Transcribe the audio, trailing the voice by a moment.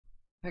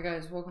Hi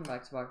guys, welcome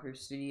back to Black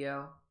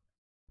Studio.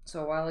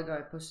 So a while ago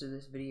I posted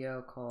this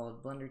video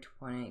called Blender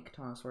 2.8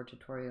 Katana Sword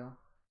Tutorial.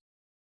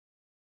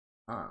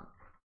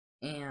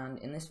 And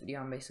in this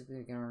video I'm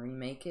basically gonna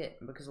remake it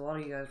because a lot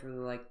of you guys really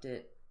liked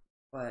it,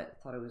 but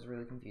thought it was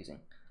really confusing.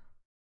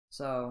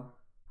 So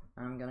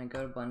I'm gonna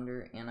go to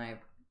Blender and I have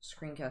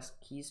screencast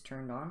keys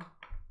turned on,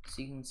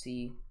 so you can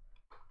see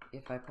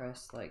if I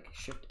press like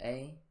Shift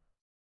A,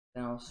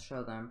 then I'll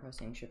show that I'm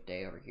pressing Shift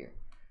A over here.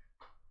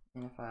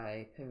 And if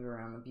I pivot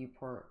around the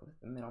viewport with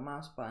the middle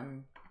mouse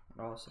button,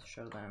 it'll also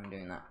show that I'm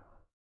doing that.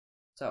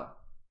 So,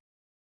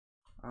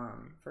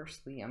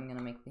 firstly, I'm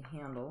gonna make the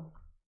handle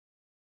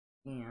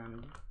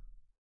and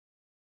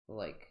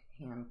the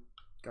hand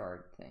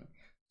guard thing.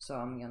 So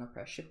I'm gonna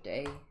press Shift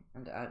A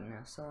and add in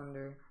a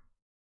cylinder.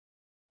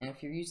 And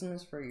if you're using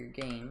this for your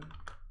game,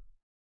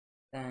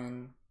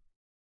 then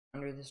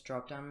under this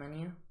drop down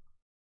menu,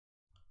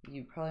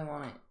 you probably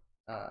want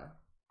to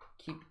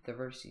keep the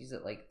vertices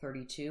at like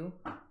 32.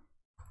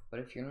 But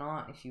if you're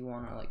not, if you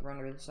want to like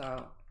render this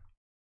out,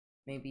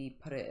 maybe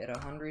put it at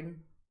 100.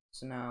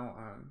 So now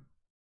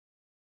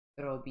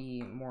it'll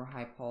be more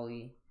high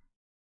poly,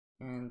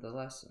 and the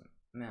less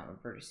amount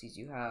of vertices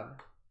you have,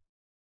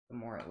 the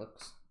more it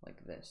looks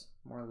like this,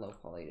 more low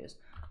poly it is.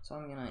 So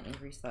I'm gonna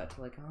increase that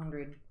to like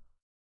 100,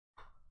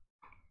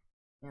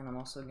 and I'm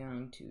also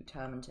going to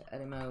tab into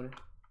edit mode.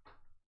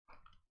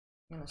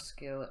 I'm gonna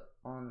scale it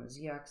on the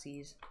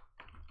z-axis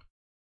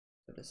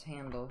for this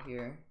handle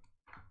here.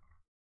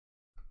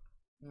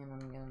 And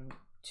I'm going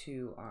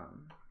to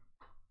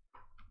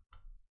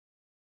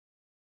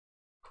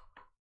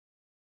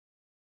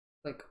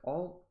click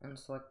Alt and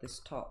select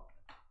this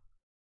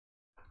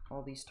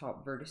all these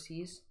top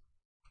vertices,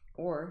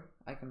 or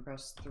I can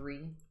press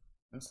 3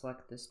 and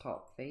select this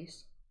top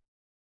face.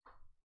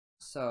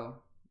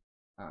 So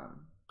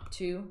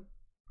 2,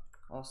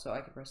 also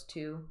I can press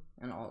 2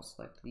 and I'll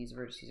select these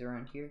vertices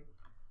around here.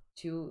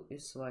 2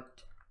 is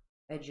select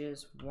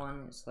edges,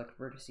 1 is select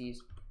vertices,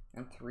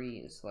 and 3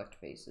 is select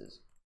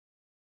faces.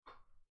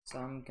 So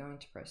I'm going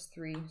to press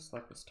 3,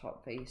 select this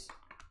top face,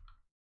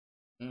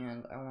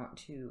 and I want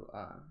to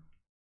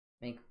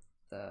make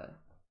the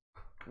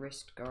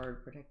wrist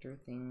guard protector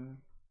thing.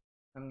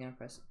 I'm going to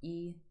press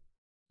E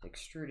to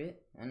extrude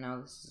it, and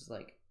now this is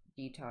like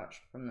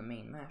detached from the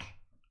main mesh.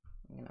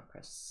 I'm going to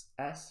press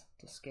S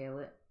to scale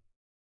it.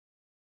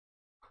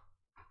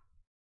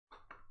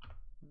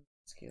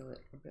 Scale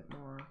it a bit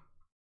more.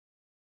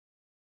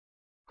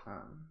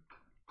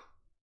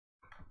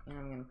 And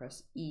I'm going to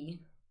press E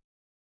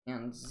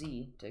and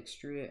Z to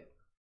extrude it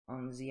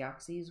on the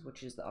Z-axis,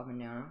 which is the up and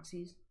down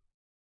axis.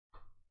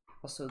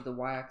 Also, the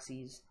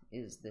Y-axis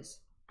is this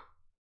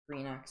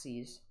green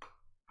axis,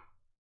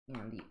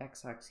 and the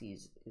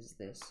X-axis is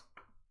this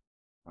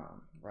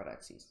red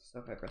axis. So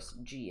if I press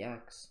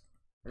GX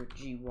or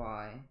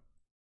GY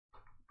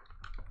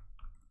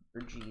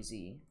or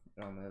GZ,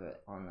 it'll move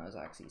it on those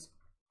axes.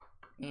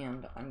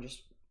 And I'm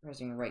just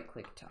pressing right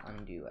click to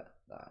undo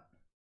that.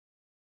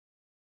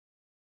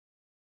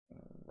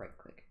 Right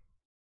click.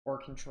 Or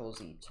Control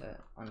Z to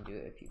undo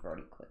it if you've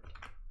already clicked.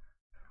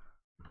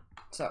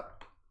 So,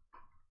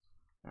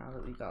 now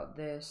that we got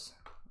this,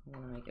 I'm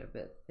going to make it a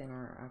bit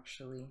thinner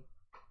actually.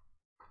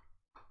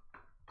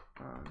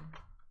 I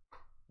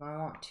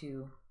want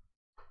to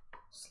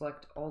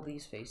select all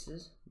these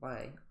faces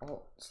by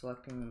Alt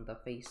selecting the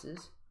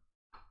faces.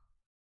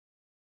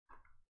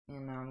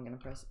 And now I'm going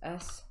to press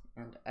S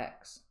and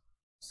X,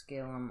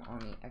 scale them on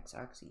the X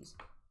axis,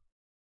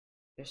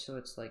 just so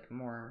it's like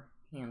more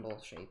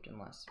handle shaped and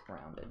less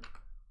rounded.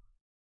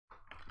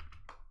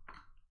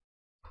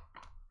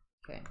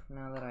 Okay,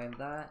 now that I have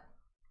that,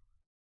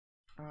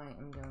 I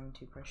am going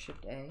to press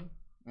Shift A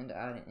and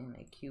add in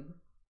a cube.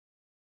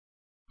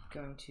 I'm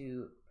going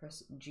to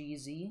press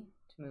GZ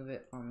to move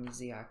it on the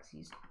Z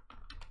axis.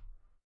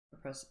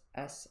 Press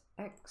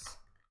SX,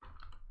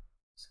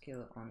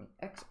 scale it on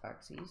the X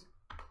axis.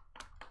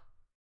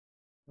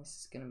 This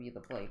is going to be the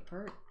blade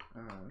part.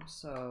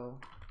 So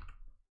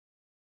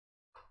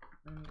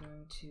I'm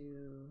going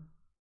to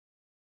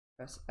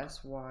press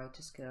SY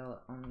to scale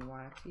it on the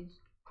Y axis.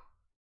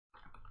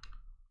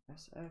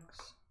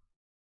 SX.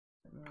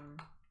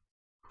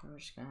 I'm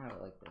just going to have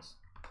it like this.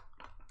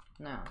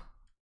 Now,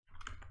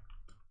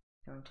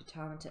 going to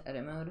tab into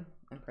edit mode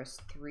and press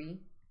 3.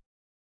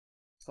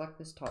 Select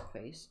this top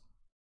face.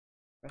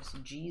 Press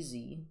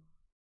GZ,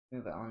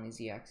 move it on the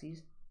Z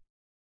axis,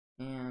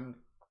 and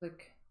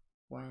click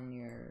when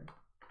you're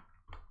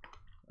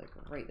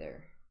like right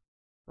there,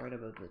 right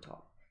above the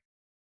top.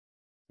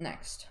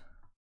 Next,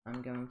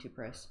 I'm going to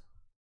press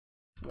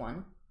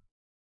 1.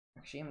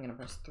 Actually, I'm going to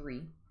press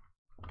 3.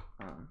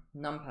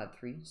 Numpad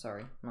 3,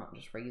 sorry, not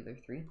just regular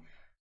 3,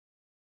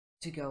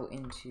 to go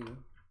into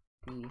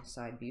the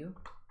side view.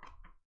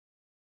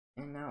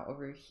 And now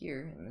over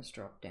here in this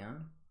drop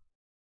down,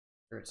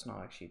 or it's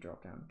not actually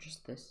drop down,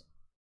 just this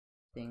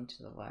thing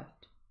to the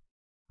left,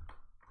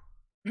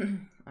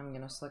 I'm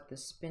going to select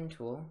this spin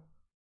tool,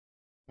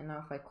 and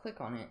now if I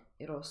click on it,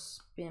 it'll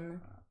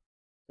spin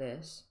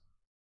this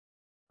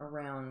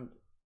around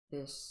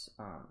this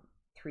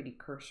 3D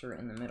cursor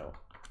in the middle.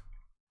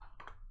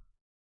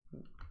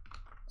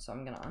 So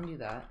I'm gonna undo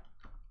that,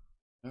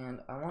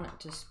 and I want it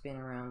to spin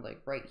around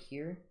like right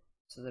here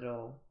so that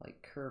it'll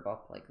like curve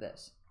up like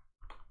this.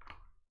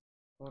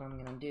 What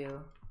I'm gonna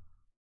do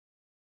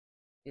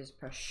is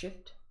press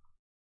Shift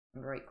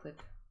and right click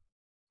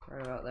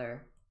right about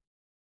there,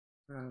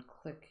 and then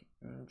click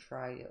and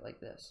drag it like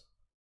this.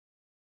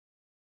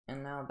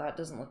 And now that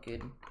doesn't look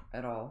good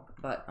at all,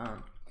 but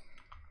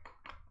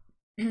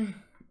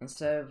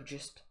instead of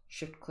just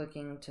shift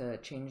clicking to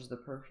change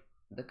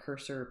the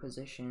cursor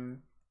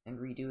position and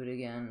redo it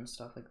again and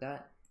stuff like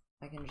that,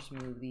 I can just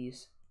move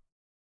these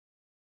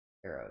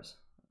arrows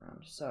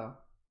around. So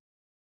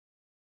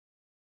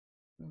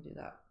I'm gonna do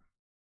that.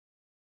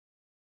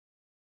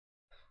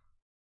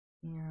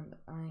 And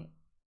I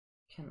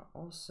can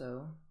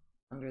also,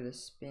 under the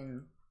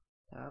spin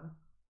tab,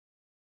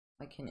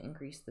 I can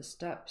increase the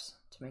steps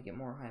to make it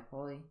more high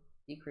poly,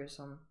 decrease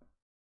them,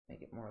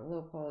 make it more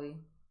low poly,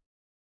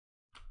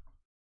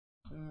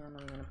 and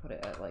I'm gonna put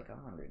it at like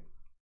 100.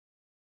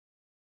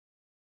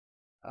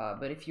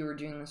 But if you were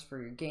doing this for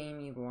your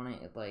game, you'd want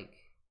it at like,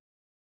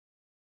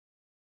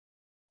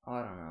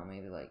 I don't know,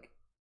 maybe like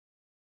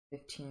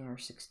 15 or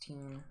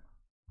 16.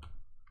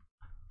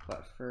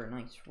 But for a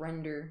nice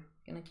render,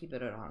 I'm gonna keep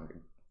it at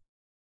 100.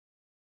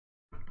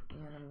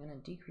 And I'm gonna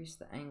decrease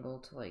the angle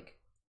to like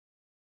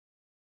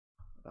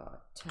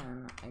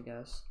 10, I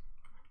guess.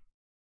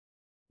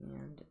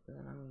 And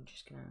then I'm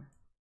just gonna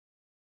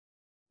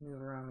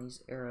move around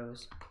these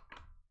arrows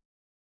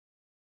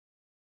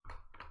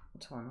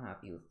until I'm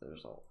happy with the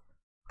result.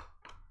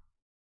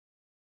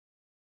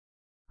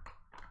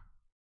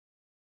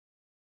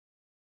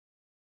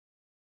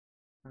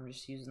 I'm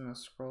just using the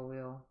scroll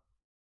wheel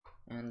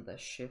and the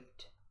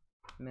shift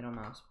middle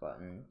mouse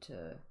button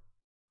to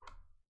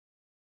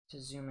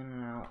zoom in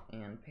and out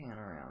and pan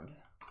around.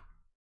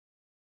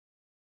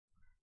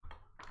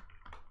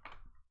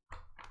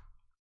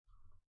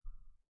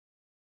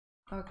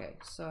 Okay,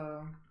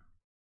 so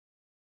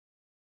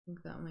I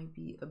think that might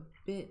be a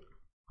bit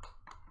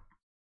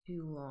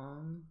too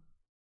long.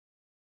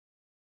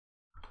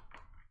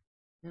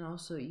 And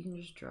also you can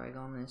just drag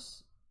on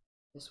this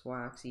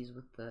y-axis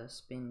with the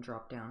spin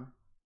drop down.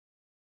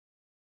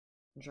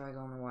 Drag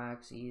on the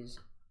y-axis,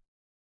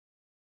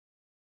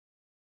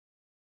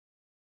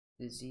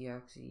 the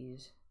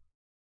z-axis.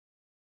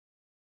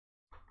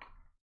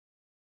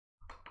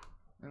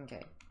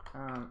 Okay,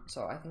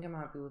 so I think I'm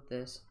happy with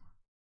this,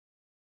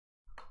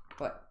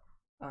 but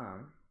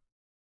I'm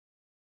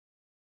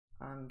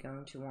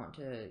going to want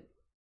to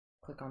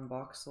click on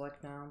box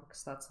select now,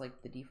 because that's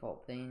like the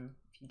default thing.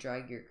 If you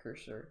drag your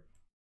cursor,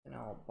 then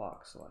I'll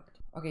box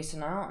select. Okay, so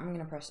now I'm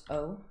gonna press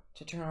O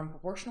to turn on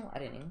proportional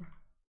editing.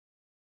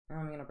 And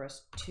I'm gonna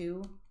press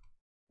 2,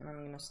 and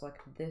I'm gonna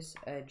select this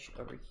edge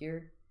over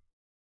here,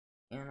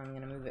 and I'm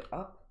gonna move it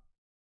up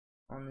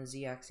on the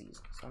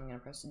z-axis. So I'm gonna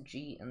press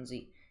G and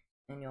Z,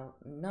 and you'll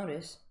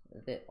notice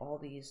that all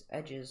these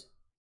edges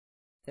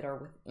that are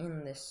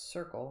within this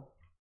circle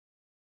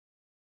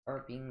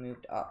are being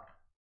moved up.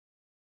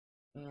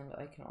 And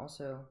I can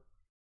also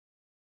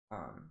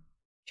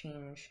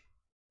change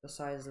the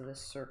size of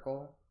this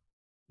circle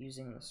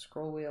using the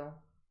scroll wheel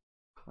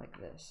like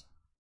this.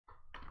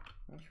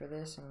 And for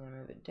this, I'm going to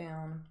move it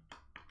down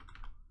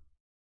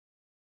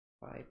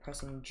by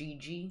pressing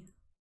GG.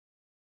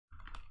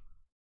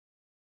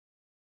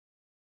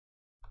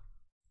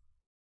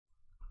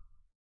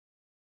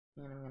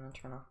 And I'm going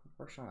to turn off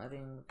proportional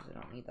editing because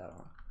I don't need that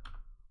on.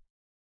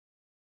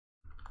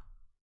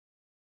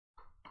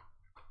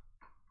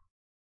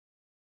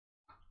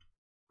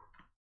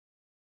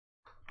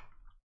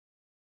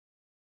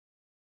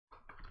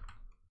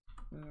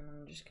 And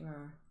I'm just going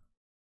to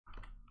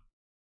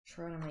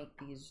try to make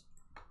these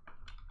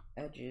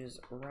edges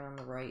around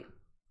the right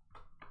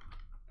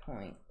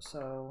point.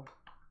 So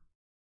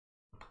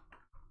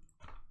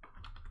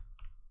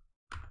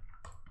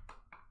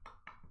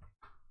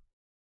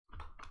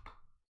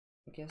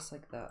I guess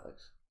like that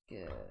looks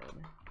good.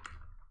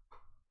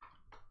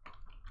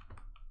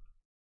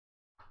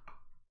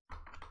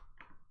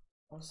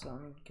 Also,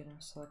 I'm gonna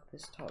select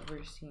this top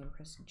vertex and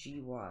press GY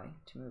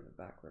to move it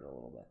backward a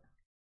little bit.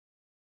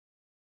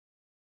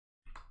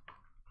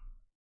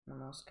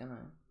 I'm also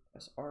gonna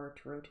press R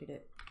to rotate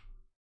it,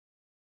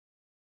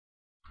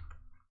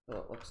 so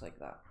it looks like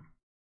that.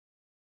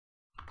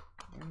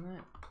 And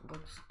that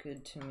looks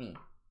good to me.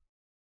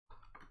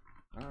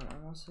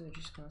 I'm also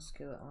just gonna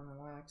scale it on the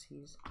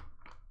y-axis,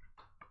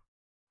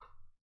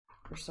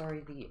 or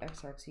sorry, the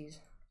x-axis.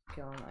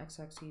 Scale on the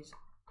x-axis,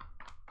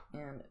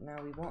 and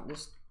now we want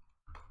this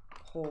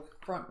whole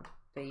front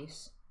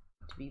face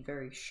to be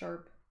very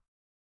sharp.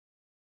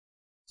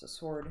 It's a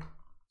sword,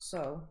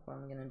 so what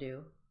I'm gonna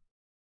do,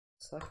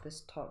 select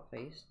this top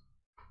face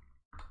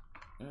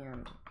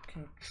and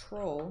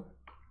control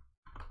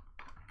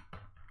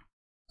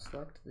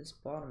select this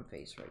bottom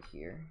face right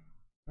here,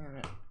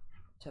 and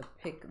to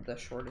pick the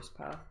shortest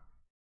path,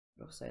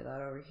 we'll say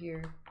that over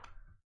here.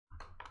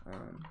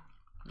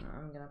 Now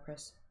I'm gonna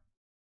press,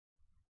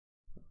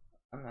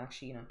 I'm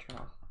actually gonna turn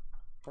off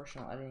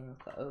proportional editing with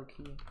the O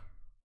key.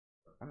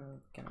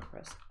 I'm gonna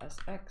press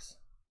SX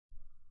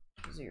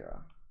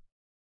 0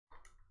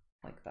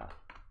 like that.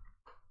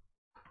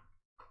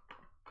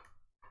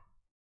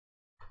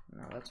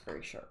 Now that's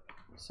very sharp.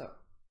 So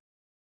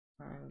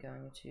I'm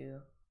going to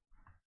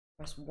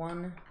press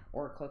 1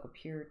 or click up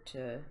here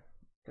to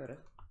go to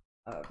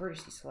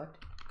vertice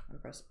select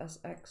and press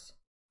SX.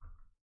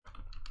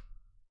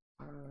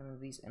 And I'm going to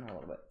move these in a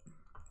little bit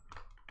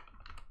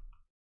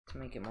to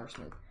make it more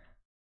smooth.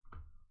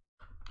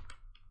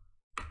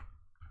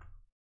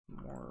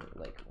 More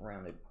like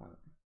rounded point.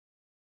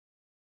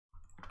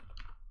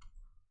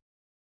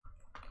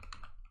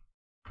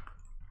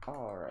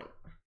 Alright.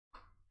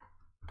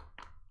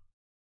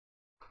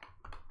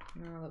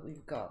 Now that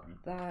we've got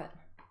that,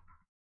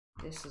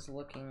 this is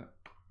looking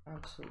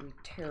absolutely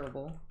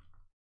terrible.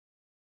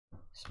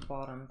 This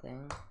bottom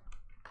thing.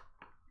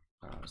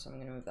 So I'm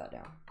gonna move that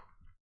down.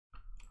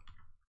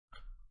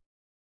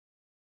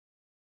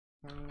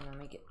 I'm gonna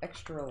make it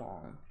extra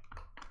long.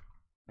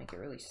 Make it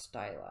really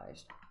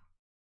stylized.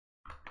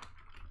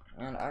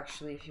 And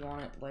actually, if you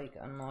want it like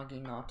a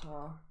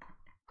naginata,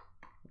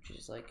 which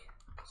is like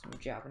some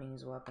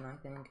Japanese weapon, I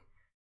think,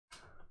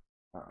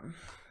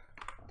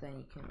 then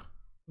you can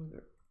move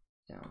it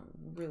down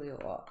really a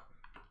lot.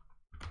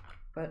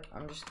 But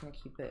I'm just gonna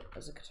keep it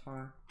as a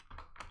katana.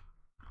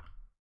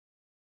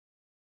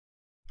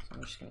 So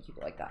I'm just gonna keep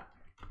it like that.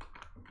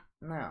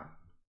 Now,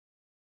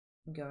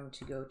 I'm going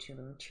to go to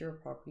the material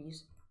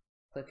properties,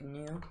 click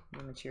new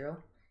material,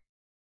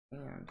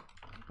 and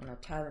I'm gonna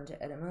tab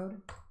into edit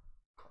mode,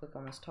 click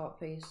on this top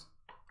face,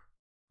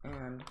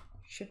 and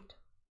shift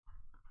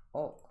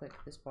alt click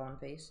this bottom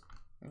face,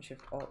 and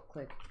shift alt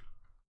click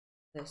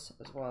this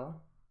as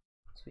well.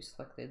 So we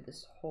selected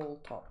this whole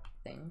top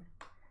thing.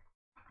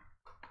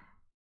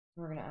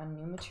 We're gonna add a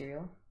new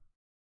material,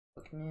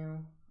 click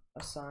new,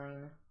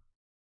 assign,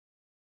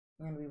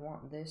 and we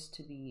want this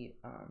to be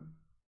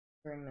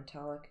very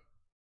metallic,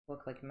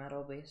 look like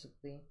metal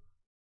basically.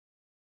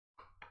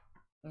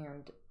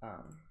 And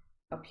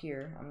up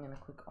here, I'm gonna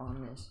click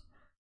on this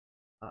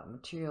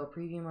material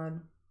preview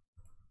mode,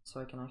 so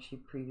I can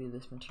actually preview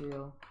this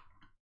material.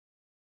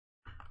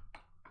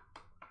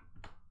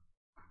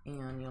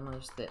 And you'll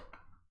notice that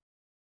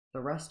the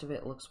rest of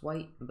it looks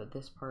white, but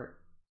this part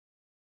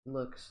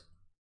looks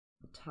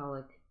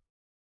metallic.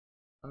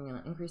 I'm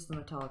gonna increase the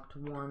metallic to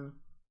 1,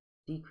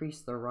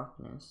 decrease the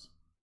roughness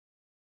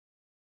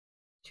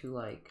to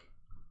like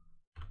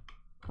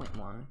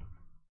 0.1.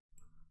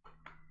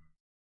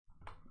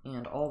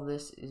 And all of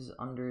this is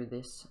under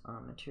this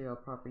material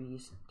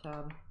properties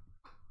tab.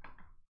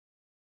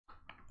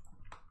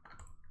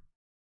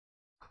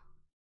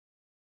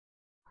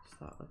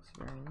 So that looks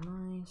very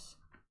nice.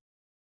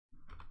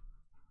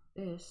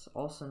 This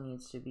also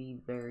needs to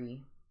be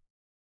very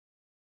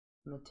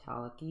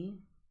metallic-y.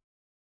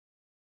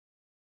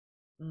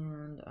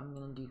 And I'm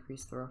going to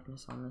decrease the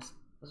roughness on this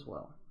as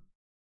well.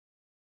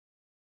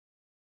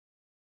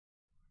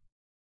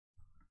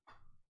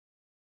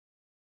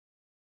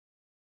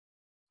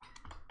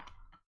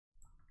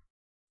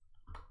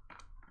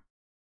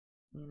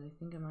 And I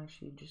think I'm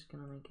actually just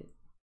going to make it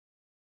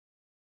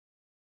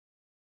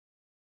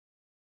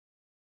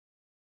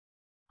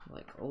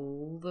like a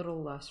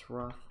little less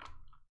rough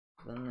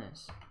than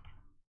this.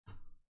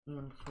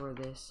 And for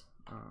this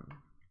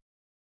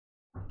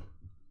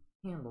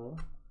handle,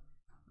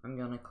 I'm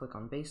going to click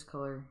on base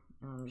color,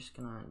 and I'm just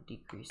going to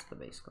decrease the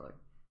base color.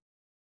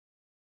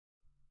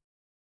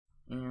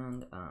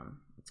 And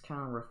it's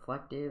kind of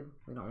reflective,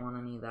 we don't want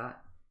any of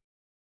that.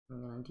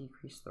 I'm going to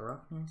decrease the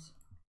roughness.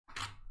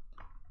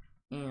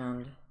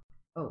 And,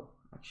 oh,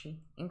 actually,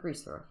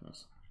 increase the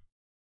roughness.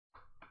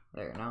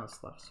 There, now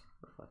it's less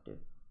reflective.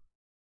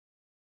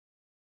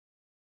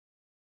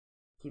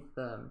 Keep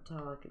the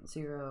metallic at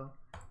 0.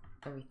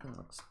 Everything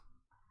looks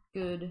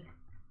good.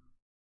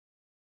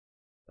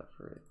 Except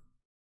for it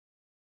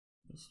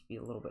needs to be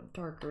a little bit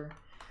darker.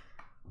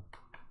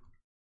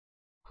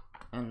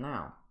 And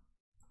now,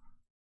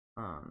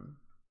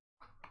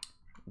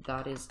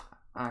 that is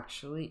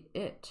actually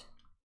it.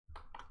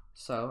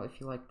 So,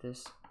 if you like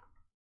this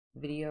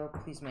video,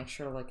 please make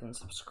sure to like and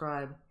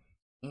subscribe,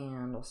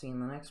 and I'll see you in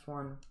the next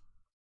one.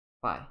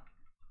 Bye.